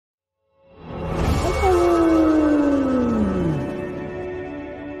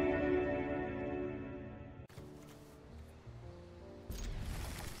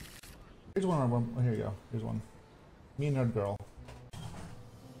Here's one. Oh, here you go. Here's one. Me and Nerd Girl.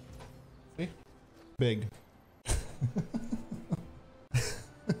 See? Big.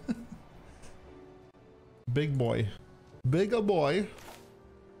 Big boy. Big a boy.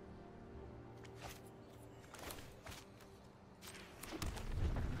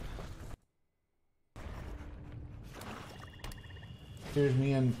 Here's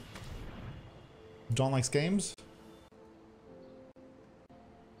me and John likes games.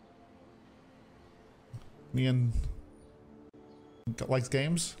 Me and likes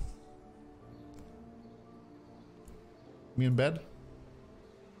games. Me in bed.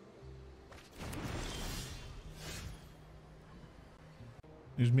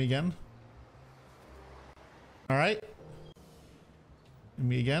 Here's me again. All right.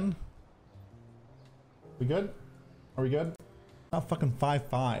 Me again. We good? Are we good? Not fucking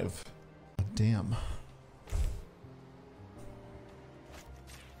 5-5. Oh, damn.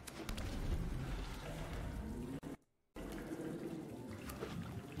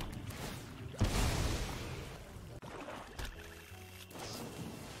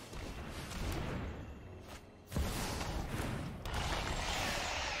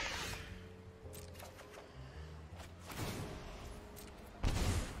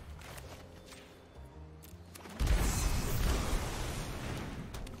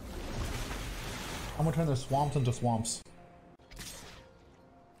 I'm gonna turn the swamps into swamps.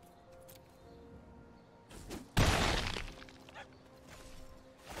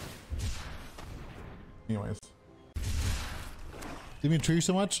 Anyways. Did you trigger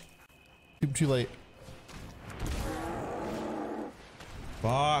so much? Too late.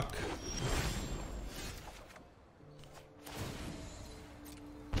 Fuck.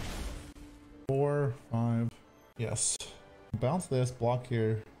 Four, 5. Yes. Bounce this, block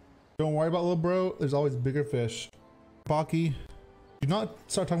here. Don't worry about little bro, there's always bigger fish. Baki, do not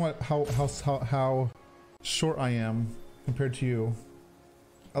start talking about how short I am compared to you.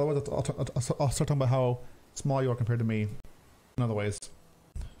 Otherwise I'll start talking about how small you are compared to me in other ways.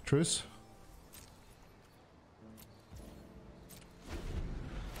 Truce?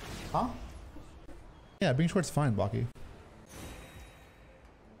 Huh? Yeah, being short's fine, Baki.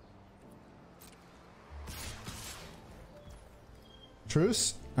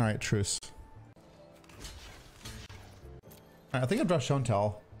 Truce? Alright, truce. Alright, I think I'll draw Show and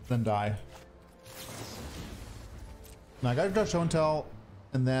Tell, then die. Now I gotta draw Show and Tell,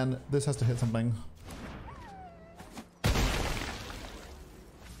 and then this has to hit something.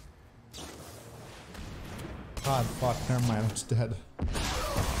 God, fuck, never mind, I'm just dead.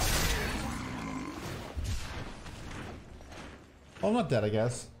 Well, I'm not dead, I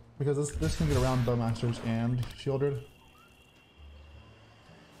guess. Because this can get around Bowmasters and Shieldred.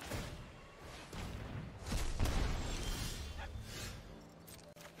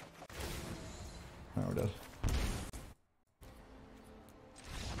 Oh, we're dead.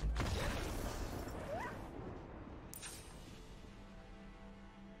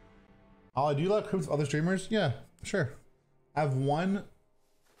 Oh, do you like clips of other streamers? Yeah, sure. I have one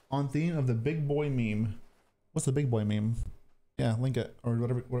on theme of the big boy meme. What's the big boy meme? Yeah, link it or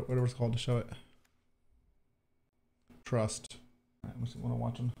whatever it's called to show it. Trust. All right, let's see what I'm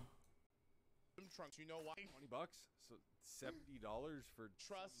watching. Trunks, you know why? $20, so $70 for.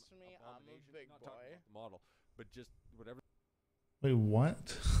 Trust me, I'm a big not boy. talking about the model, but just whatever. Wait,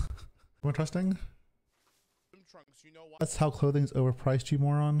 what? Am I trusting? Trunks, you know why? That's how clothing's overpriced, you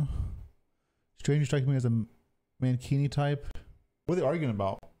moron. Stranger striking me as a mankini type. What are they arguing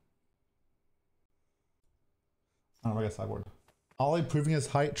about? I don't know, I guess sideboard. Ollie proving his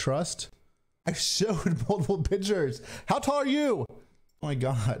height, trust. I showed multiple pictures. How tall are you? Oh my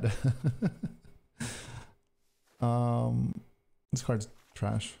god. This card's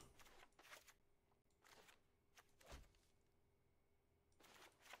trash.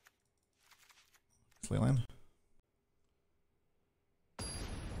 Leyline.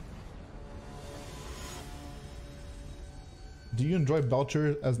 Do you enjoy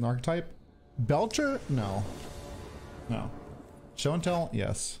Belcher as an archetype? Belcher? No. No. Show and Tell?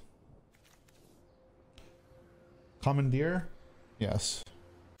 Yes. Commandeer? Yes.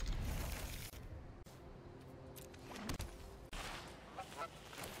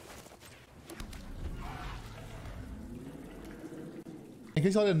 In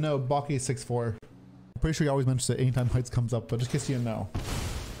case y'all didn't know, Baki is 6'4". I'm pretty sure you always mention it anytime heights comes up, but just in case you didn't know.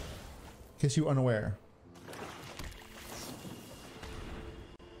 In case you were unaware.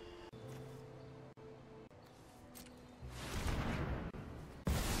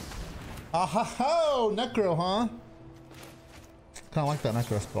 Ah ha ho! Necro, huh? Kinda like that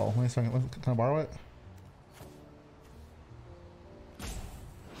Necro spell. Let me see, can I borrow it?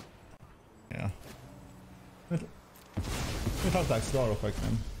 me talk that spell real quick,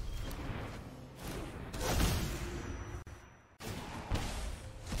 man.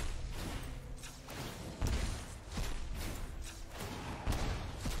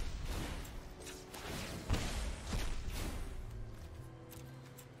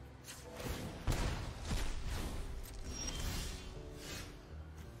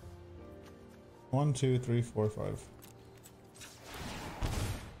 One, two, three, four, five.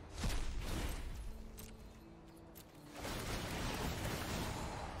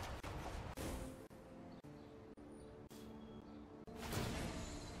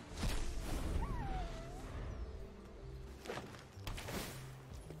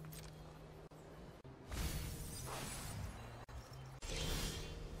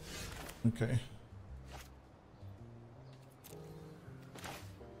 Okay.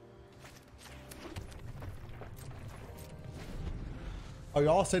 Oh, you're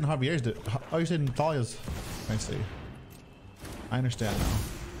all saying Javier's did. Oh, you're saying Thalia's. I see. I understand now.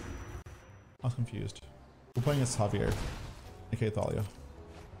 I was confused. We're playing as Javier, aka Thalia.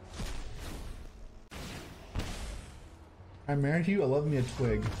 I married you. I love me a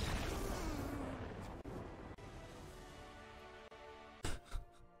twig.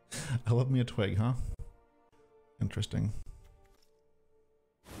 I love me a twig, huh? Interesting.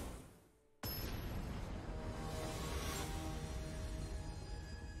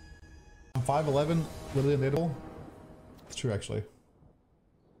 I'm 5'11", literally undateable. It's true, actually.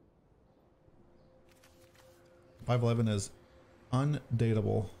 5'11" is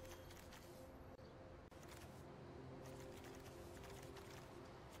undateable.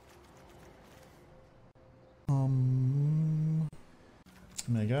 I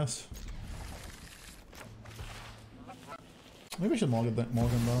mean, I guess. Maybe I should Morgan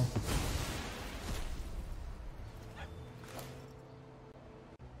though.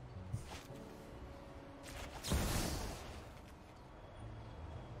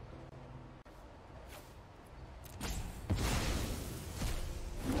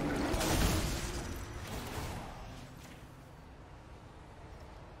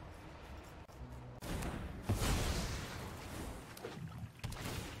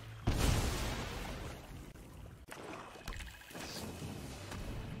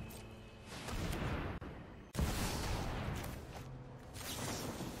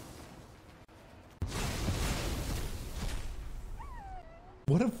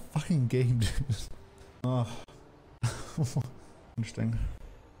 What a fucking game, dude. Oh. Interesting.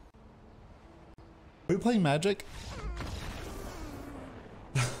 Are we playing Magic?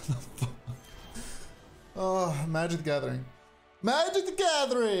 Oh, Magic the Gathering. Magic the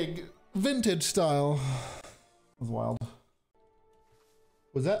Gathering! Vintage style. That was wild.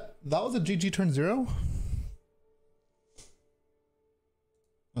 Was that was a GG turn 0?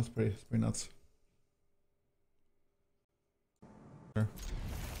 That's pretty nuts. Sure.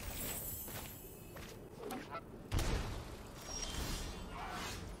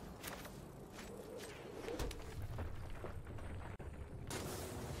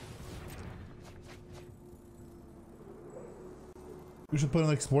 We should put in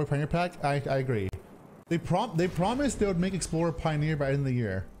an Explorer Pioneer pack. I agree. They promised they would make Explorer Pioneer by the end of the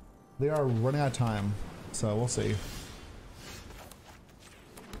year. They are running out of time, so we'll see.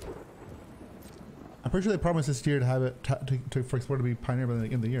 I'm pretty sure they promised this year to have it for Explorer to be Pioneer by the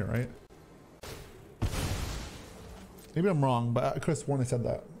end of the year, right? Maybe I'm wrong, but I could have sworn they said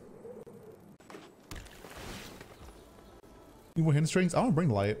that. You want hidden strings? I want to bring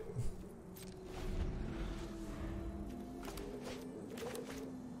light.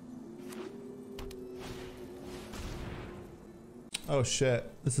 Oh shit!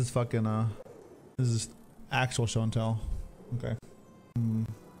 This is fucking this is actual show and tell. Okay.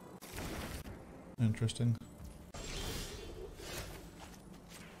 Interesting.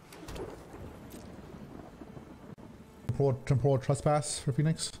 Temporal trespass for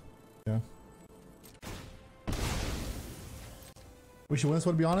Phoenix. Yeah. We should win this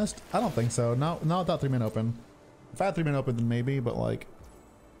one, to be honest. I don't think so. Not without 3-man open. If I had 3-man open, then maybe. But like,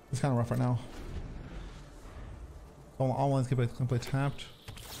 it's kind of rough right now. All ones can play tapped.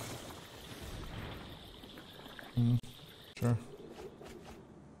 Sure.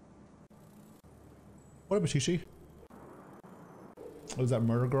 What about Shishi? Oh, is that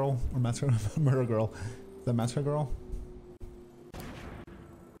Murder Girl or Massacre? Murder Girl. Is that Massacre Girl?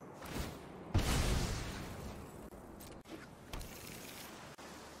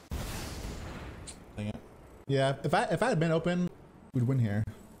 Dang it. Yeah, if I had been open, we'd win here.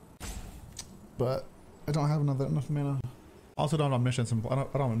 But I don't have enough mana. Also don't have Omniscience. I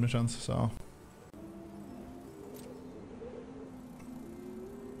don't have Omniscience, so.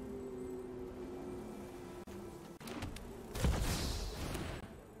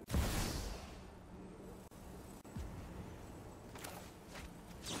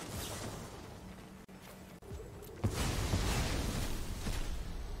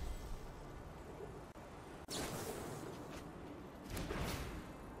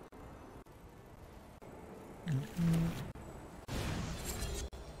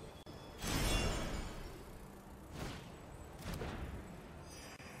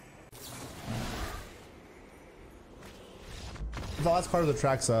 The last card of the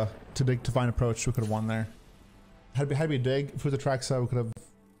Traxa to dig to find approach, we could have won there. Had to be dig. If it was a Traxa, we could have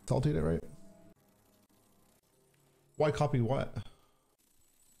salted it, right? Why copy what?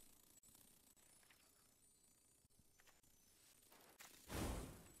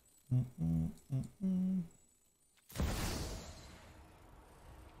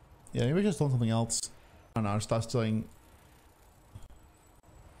 Yeah, maybe just doing something else. I don't know, I just thought stealing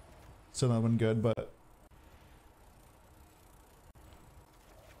still not been good, but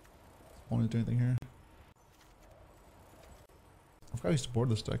won't do anything here. I forgot I used to board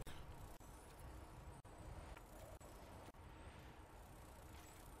this deck.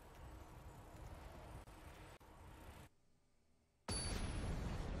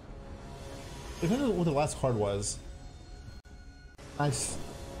 Depending on what the last card was. Nice.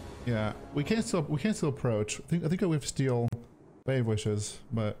 Yeah, we can't still approach. I think we have to steal Fae of Wishes,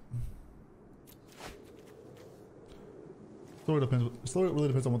 but still really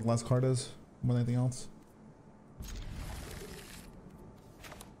depends on what the last card is more than anything else.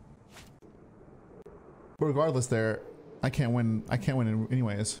 But regardless, there, I can't win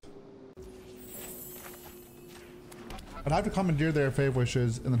anyways. I'd have to commandeer their Fae of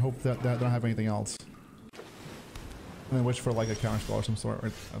Wishes and then hope that they don't have anything else. And then wish for like a counter spell or some sort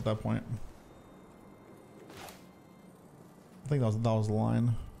right at that point. I think that was the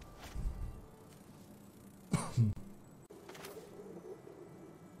line.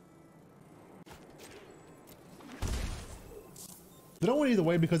 They don't win either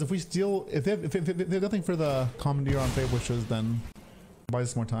way because if we steal, if they have nothing for the Commandeer on Fae of Wishes, then it buys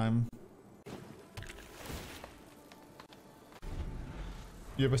us more time.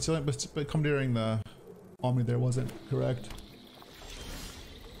 Yeah, but Commandeering the Omni there wasn't correct.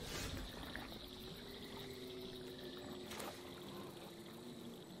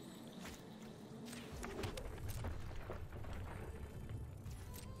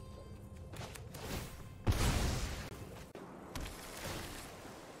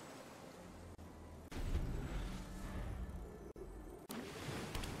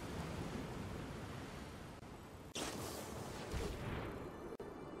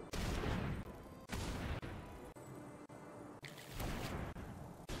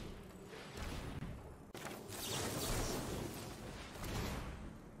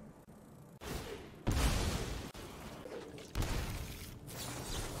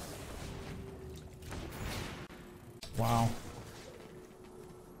 Wow.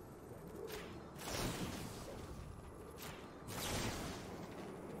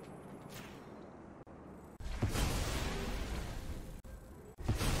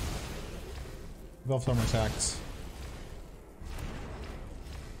 Velform attacks.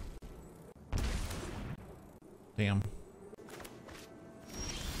 Damn.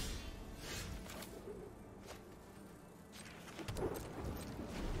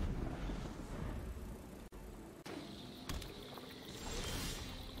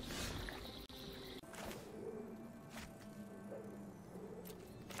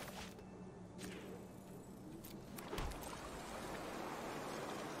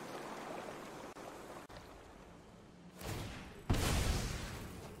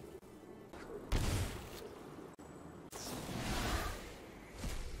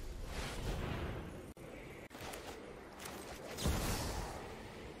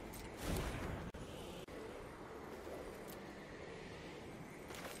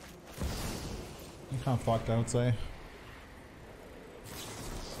 Kind of fucked, I would say.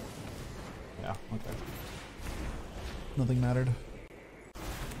 Yeah, okay. Nothing mattered.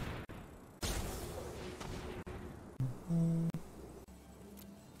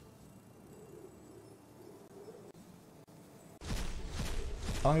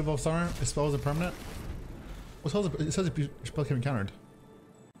 I don't give a summer. His spell isn't permanent. What spell is it? It says your spell can be countered.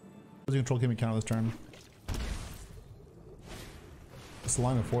 Does your control can be countered this turn? It's the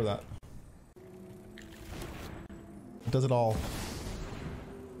line before that. It does it all.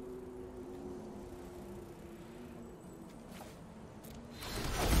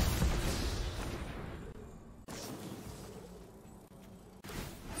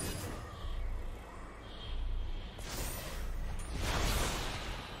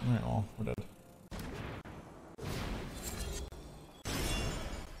 Alright, well, we're dead.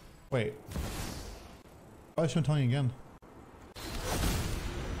 Wait. I shouldn't tell you again.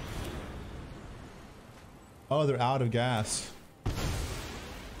 Oh, they're out of gas.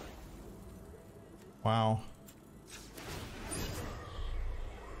 Wow.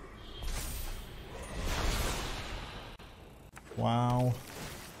 Wow.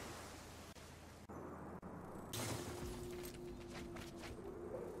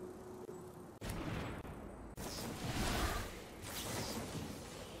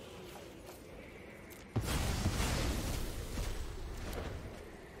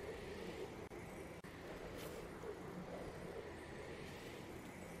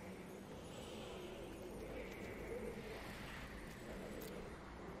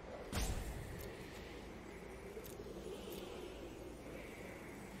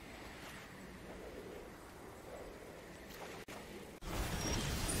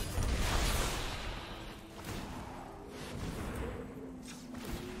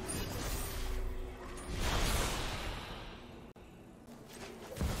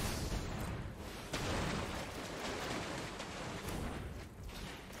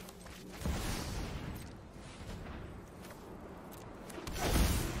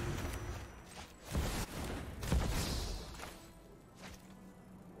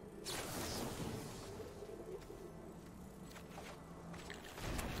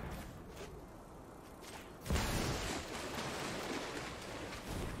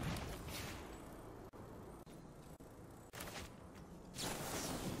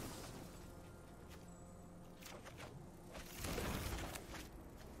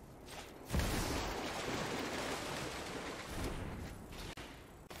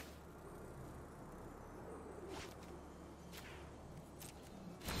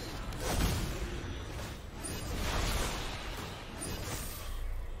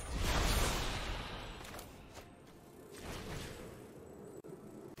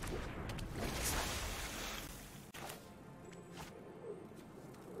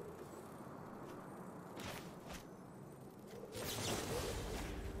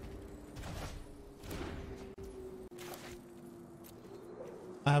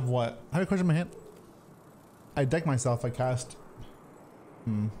 I have what? I have a question in my hand. I deck myself. I cast.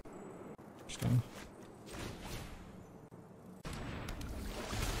 Interesting.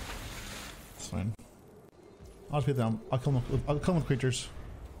 It's fine. I'll just beat them. I'll kill them with creatures.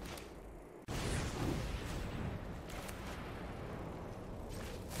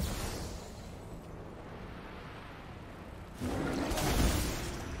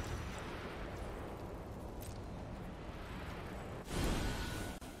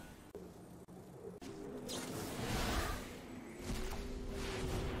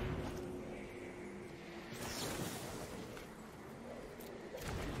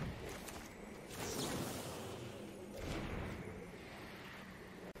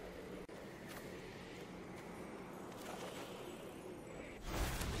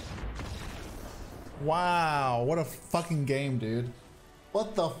 Wow, what a fucking game, dude.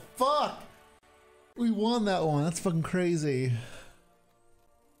 What the fuck? We won that one. That's fucking crazy.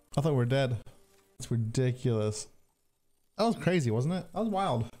 I thought we were dead. That's ridiculous. That was crazy, wasn't it? That was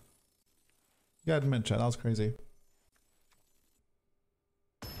wild. You gotta admit, chat, that was crazy.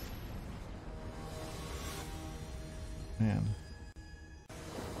 Man.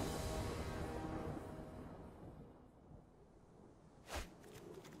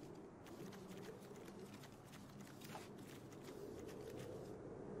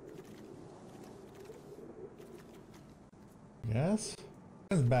 Yes?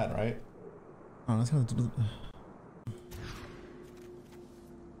 That's bad, right? Oh, that's gonna do.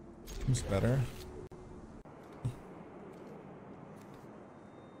 It's better.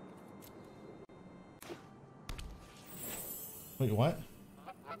 Wait, what?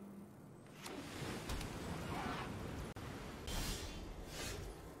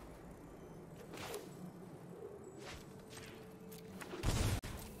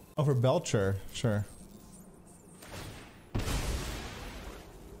 Oh, for Belcher, sure.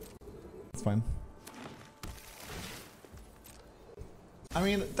 Fine. I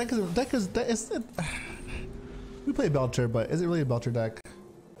mean, deck is we play Belcher, but is it really a Belcher deck?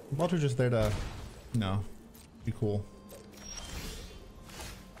 Belcher's just there to, you know, be cool.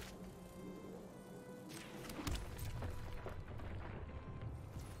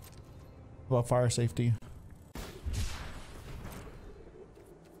 About fire safety.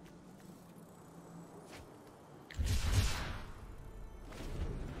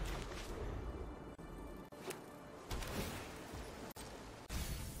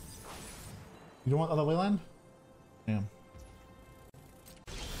 You don't want other Leyline? Damn.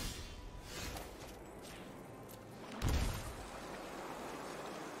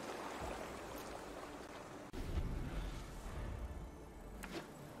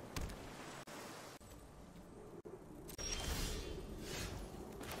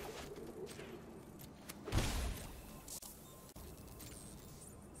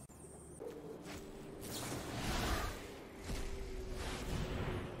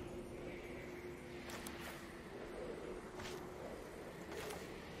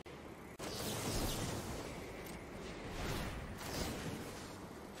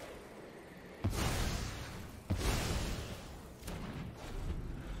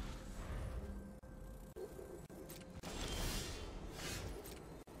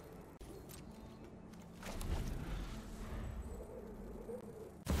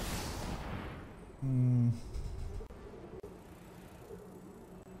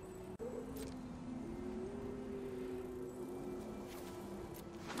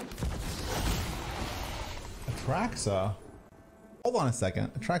 Atraxa? Hold on a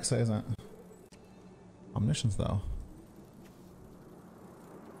second. Atraxa isn't Omniscience though.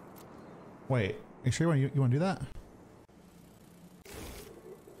 Wait, are you sure you want to do that?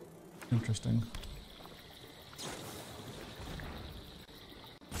 Interesting.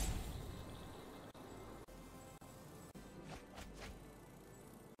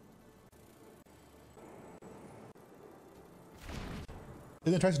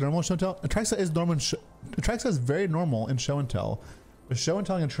 Isn't Atraxa normal in show and tell? Atraxa is normal. Atraxa is very normal in show and tell. But show and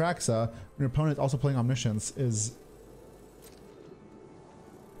telling Atraxa when your opponent is also playing Omniscience is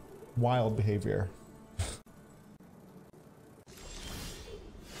wild behavior.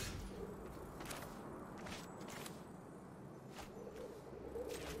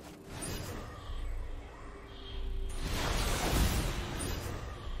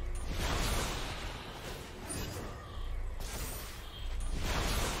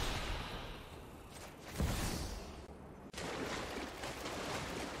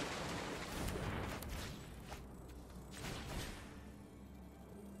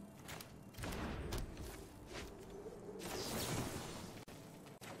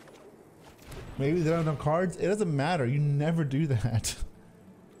 Maybe they don't have enough cards. It doesn't matter. You never do that.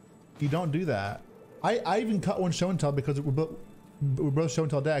 You don't do that. I even cut one show and tell because we're both show and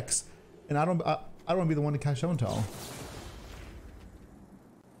tell decks, and I don't want to be the one to cast show and tell.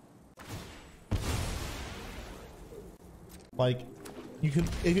 Like, you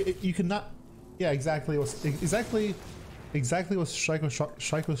can not. Yeah, exactly. Exactly what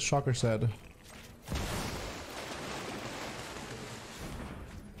Shiko Shocker said.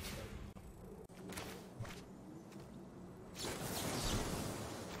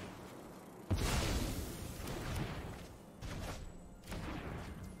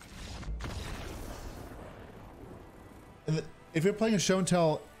 If you're playing a show and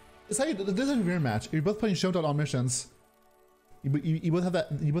tell, it's like this is a mirror match. If you're both playing show and tell Omniscience, you both have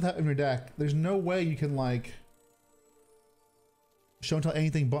that. You both have it in your deck. There's no way you can like show and tell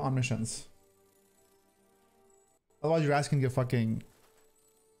anything but Omniscience. Otherwise, your ass can get fucking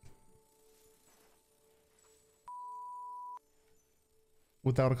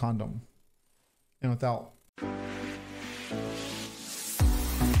without a condom and without